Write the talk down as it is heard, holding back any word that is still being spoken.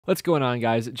What's going on,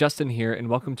 guys? Justin here, and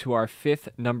welcome to our fifth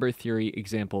number theory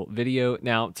example video.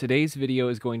 Now, today's video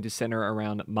is going to center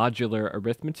around modular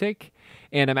arithmetic,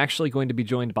 and I'm actually going to be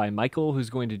joined by Michael,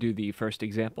 who's going to do the first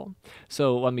example.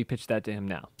 So let me pitch that to him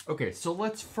now. Okay, so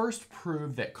let's first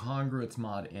prove that congruence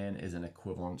mod n is an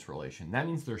equivalence relation. That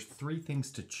means there's three things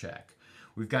to check.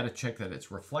 We've got to check that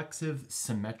it's reflexive,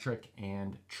 symmetric,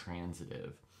 and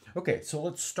transitive. Okay, so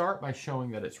let's start by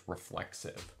showing that it's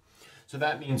reflexive. So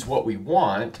that means what we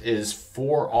want is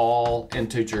for all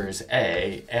integers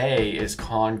a is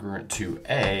congruent to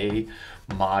a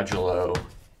modulo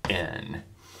n.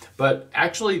 But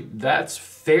actually, that's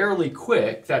fairly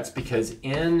quick. That's because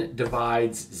n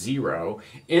divides 0.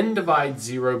 N divides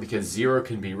 0 because 0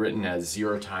 can be written as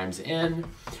 0 times n.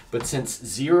 But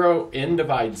since n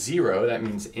divides 0, that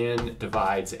means n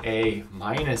divides a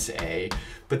minus a.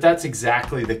 But that's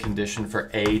exactly the condition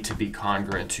for a to be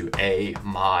congruent to a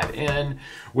mod n,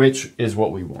 which is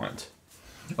what we want.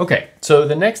 Okay, so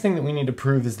the next thing that we need to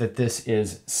prove is that this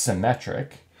is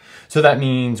symmetric. So that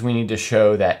means we need to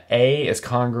show that a is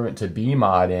congruent to b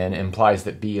mod n implies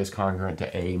that b is congruent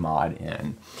to a mod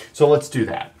n. So let's do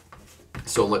that.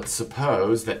 So let's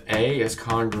suppose that a is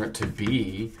congruent to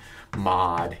b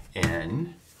mod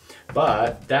n,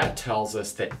 but that tells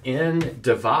us that n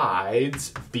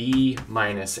divides b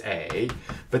minus a,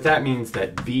 but that means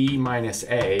that b minus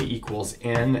a equals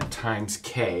n times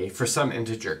k for some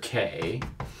integer k.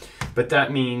 But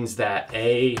that means that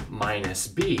a minus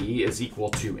b is equal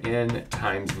to n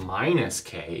times minus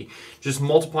k, just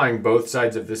multiplying both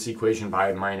sides of this equation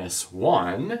by minus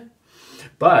 1.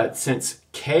 But since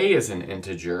k is an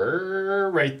integer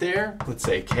right there, let's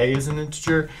say k is an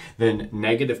integer, then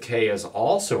negative k is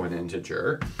also an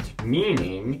integer,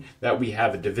 meaning that we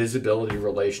have a divisibility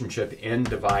relationship n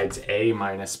divides a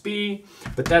minus b,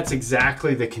 but that's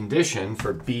exactly the condition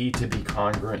for b to be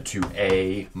congruent to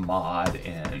a mod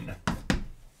n.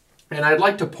 And I'd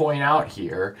like to point out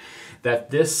here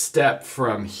that this step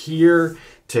from here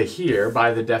to here,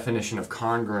 by the definition of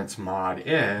congruence mod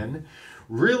n,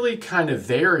 really kind of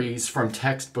varies from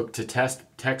textbook to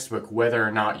textbook whether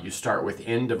or not you start with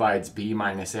n divides b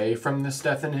minus a from this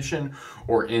definition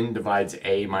or n divides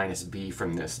a minus b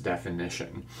from this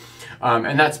definition.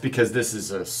 And that's because this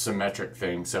is a symmetric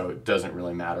thing, so it doesn't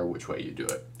really matter which way you do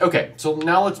it. Okay, so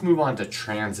now let's move on to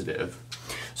transitive.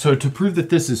 So to prove that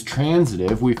this is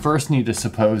transitive, we first need to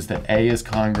suppose that a is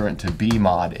congruent to b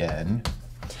mod n,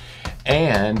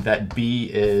 and that b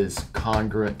is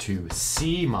congruent to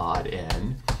c mod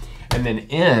n, and then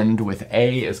end with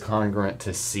a is congruent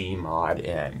to c mod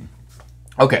n.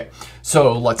 Okay,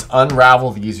 so let's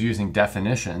unravel these using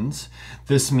definitions.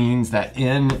 This means that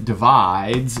n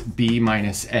divides b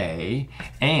minus a,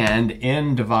 and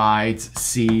n divides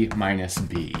c minus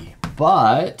b.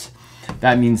 But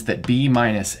that means that b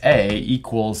minus a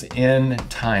equals n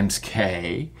times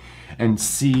k, and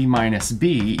c minus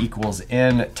b equals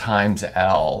n times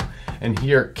l. And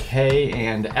here k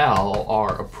and l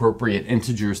are appropriate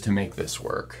integers to make this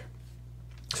work.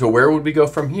 So where would we go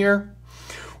from here?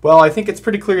 Well, I think it's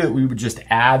pretty clear that we would just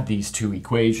add these two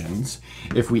equations.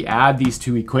 If we add these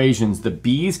two equations, the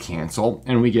b's cancel,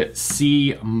 and we get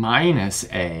c minus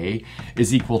a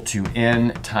is equal to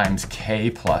n times k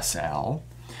plus l.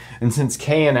 And since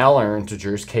k and l are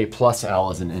integers, k plus l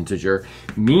is an integer,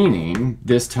 meaning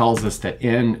this tells us that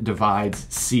n divides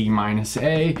c minus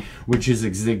a, which is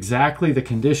exactly the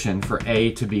condition for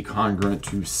a to be congruent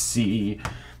to c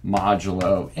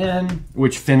modulo n,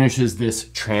 which finishes this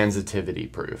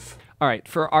transitivity proof. All right,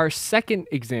 for our second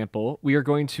example, we are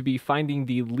going to be finding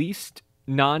the least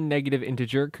non-negative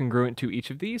integer congruent to each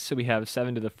of these. So we have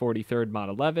 7 to the 43rd mod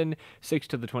 11, 6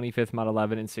 to the 25th mod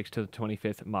 11, and 6 to the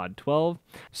 25th mod 12.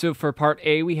 So for part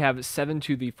A, we have 7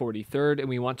 to the 43rd, and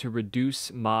we want to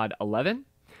reduce mod 11.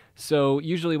 So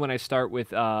usually when I start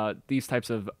with these types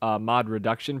of mod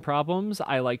reduction problems,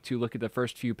 I like to look at the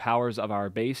first few powers of our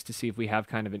base to see if we have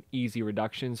kind of an easy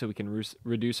reduction so we can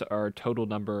reduce our total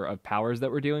number of powers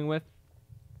that we're dealing with.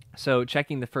 So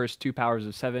checking the first two powers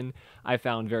of 7, I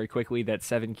found very quickly that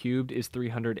 7 cubed is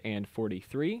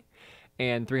 343,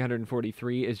 and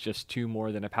 343 is just 2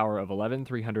 more than a power of 11,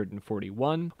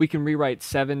 341. We can rewrite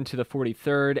 7 to the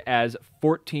 43rd as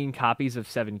 14 copies of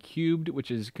 7 cubed,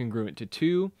 which is congruent to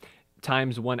 2,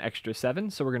 times 1 extra 7,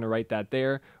 so we're going to write that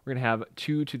there. We're going to have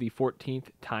 2 to the 14th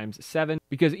times 7,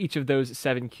 because each of those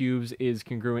 7 cubes is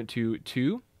congruent to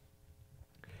 2.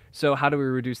 So how do we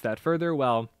reduce that further?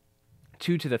 Well,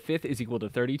 2 to the 5th is equal to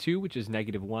 32, which is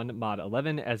negative 1 mod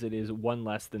 11, as it is 1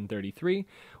 less than 33,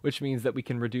 which means that we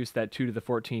can reduce that 2 to the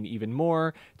 14 even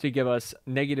more to give us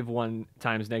negative 1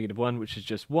 times negative 1, which is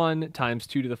just 1, times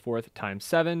 2 to the 4th times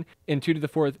 7. And 2 to the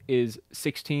 4th is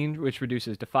 16, which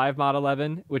reduces to 5 mod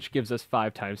 11, which gives us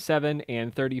 5 times 7,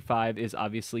 and 35 is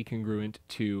obviously congruent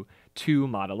to 2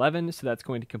 mod 11, so that's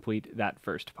going to complete that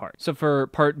first part. So for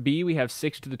part B, we have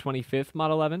 6 to the 25th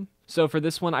mod 11. So for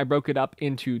this one, I broke it up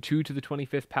into 2 to the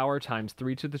 25th power times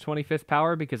 3 to the 25th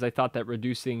power because I thought that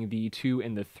reducing the 2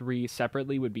 and the 3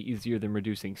 separately would be easier than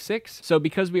reducing 6. So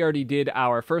because we already did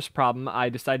our first problem, I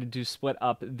decided to split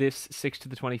up this 6 to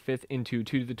the 25th into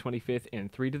 2 to the 25th and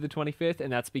 3 to the 25th,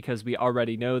 and that's because we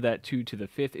already know that 2 to the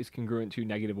 5th is congruent to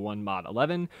negative 1 mod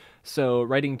 11. So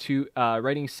writing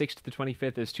 6 to the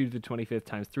 25th as 2 to the 25th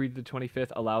times 3 to the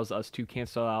 25th allows us to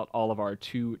cancel out all of our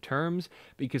 2 terms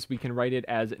because we can write it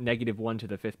as negative 1 to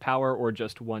the 5th power or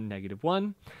just 1 negative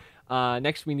 1.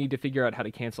 Next, we need to figure out how to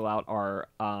cancel out our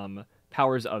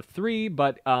powers of 3,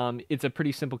 but it's a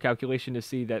pretty simple calculation to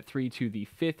see that 3 to the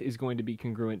 5th is going to be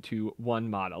congruent to 1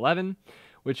 mod 11,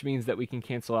 which means that we can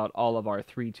cancel out all of our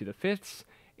 3 to the 5ths,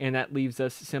 and that leaves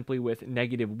us simply with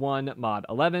negative 1 mod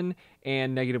 11,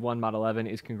 and negative 1 mod 11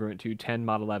 is congruent to 10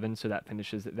 mod 11, so that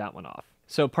finishes that one off.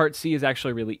 So part C is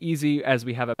actually really easy, as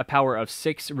we have a power of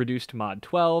 6 reduced mod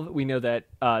 12. We know that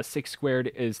 6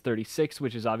 squared is 36,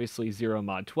 which is obviously 0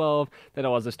 mod 12. That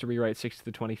allows us to rewrite 6 to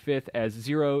the 25th as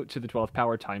 0 to the 12th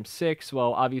power times 6.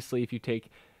 Well, obviously, if you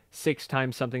take 6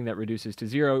 times something that reduces to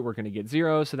 0, we're going to get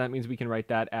 0, so that means we can write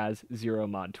that as 0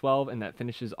 mod 12, and that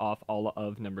finishes off all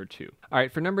of number 2. All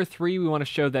right, for number 3, we want to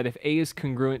show that if a is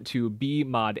congruent to b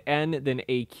mod n, then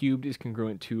a cubed is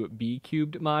congruent to b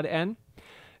cubed mod n.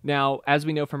 Now, as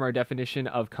we know from our definition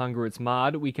of congruence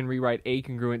mod, we can rewrite a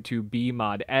congruent to b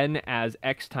mod n as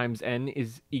x times n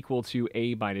is equal to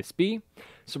a minus b.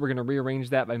 So we're going to rearrange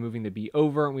that by moving the b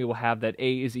over, and we will have that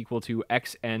a is equal to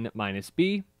xn minus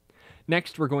b.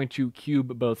 Next, we're going to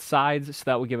cube both sides, so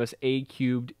that will give us a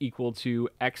cubed equal to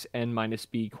xn minus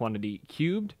b quantity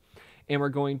cubed. And we're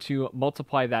going to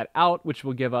multiply that out, which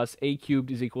will give us a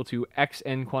cubed is equal to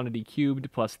xn quantity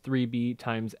cubed plus 3b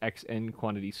times xn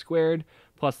quantity squared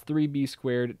plus 3b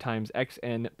squared times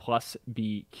xn plus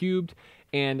b cubed.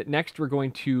 And next, we're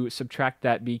going to subtract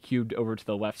that b cubed over to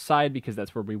the left side because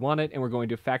that's where we want it, and we're going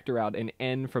to factor out an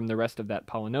n from the rest of that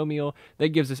polynomial. That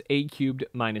gives us a cubed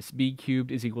minus b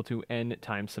cubed is equal to n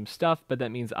times some stuff, but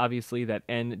that means obviously that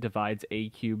n divides a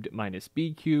cubed minus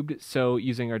b cubed, so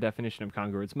using our definition of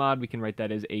congruence mod, we can write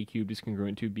that as a cubed is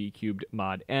congruent to b cubed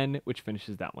mod n, which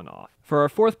finishes that one off. For our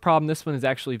fourth problem, this one is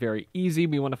actually very easy.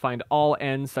 We want to find all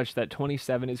n such that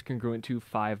 27 is congruent to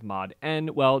 5 mod n.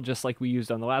 Well, just like we used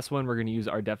on the last one, we're going to use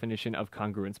our definition of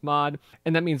congruence mod,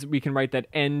 and that means we can write that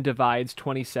n divides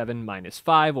 27 minus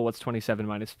 5. Well, what's 27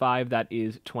 minus 5? That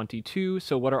is 22.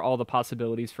 So what are all the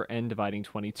possibilities for n dividing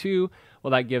 22?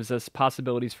 Well, that gives us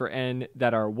possibilities for n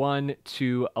that are 1,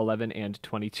 2, 11, and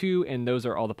 22, and those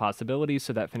are all the possibilities,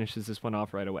 so that finishes this one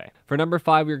off right away. For number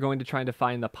 5, we're going to try to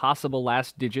find the possible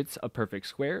last digits of perfect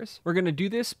squares. We're going to do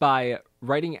this by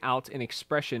writing out an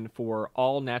expression for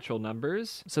all natural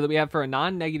numbers, so that we have for a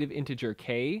non-negative integer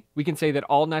k, we can say that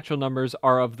all natural numbers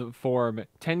are of the form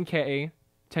 10k,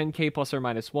 10k plus or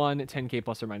minus 1, 10k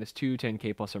plus or minus 2,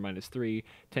 10k plus or minus 3,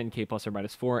 10k plus or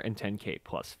minus 4, and 10k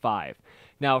plus 5.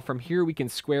 Now, from here, we can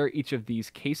square each of these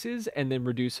cases and then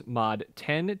reduce mod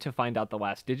 10 to find out the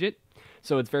last digit.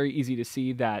 So it's very easy to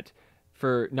see that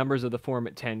for numbers of the form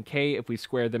 10k, if we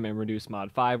square them and reduce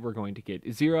mod 5, we're going to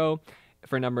get 0.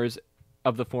 For numbers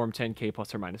of the form 10k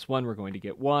plus or minus 1, we're going to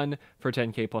get 1. For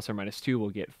 10k plus or minus 2, we'll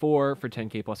get 4. For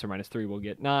 10k plus or minus 3, we'll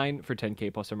get 9. For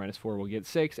 10k plus or minus 4, we'll get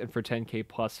 6. And for 10k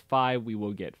plus 5, we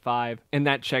will get 5. And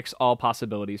that checks all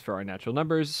possibilities for our natural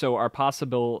numbers. So our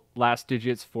possible last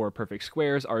digits for perfect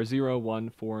squares are 0,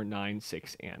 1, 4, 9,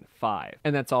 6, and 5.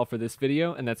 And that's all for this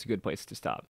video, and that's a good place to stop.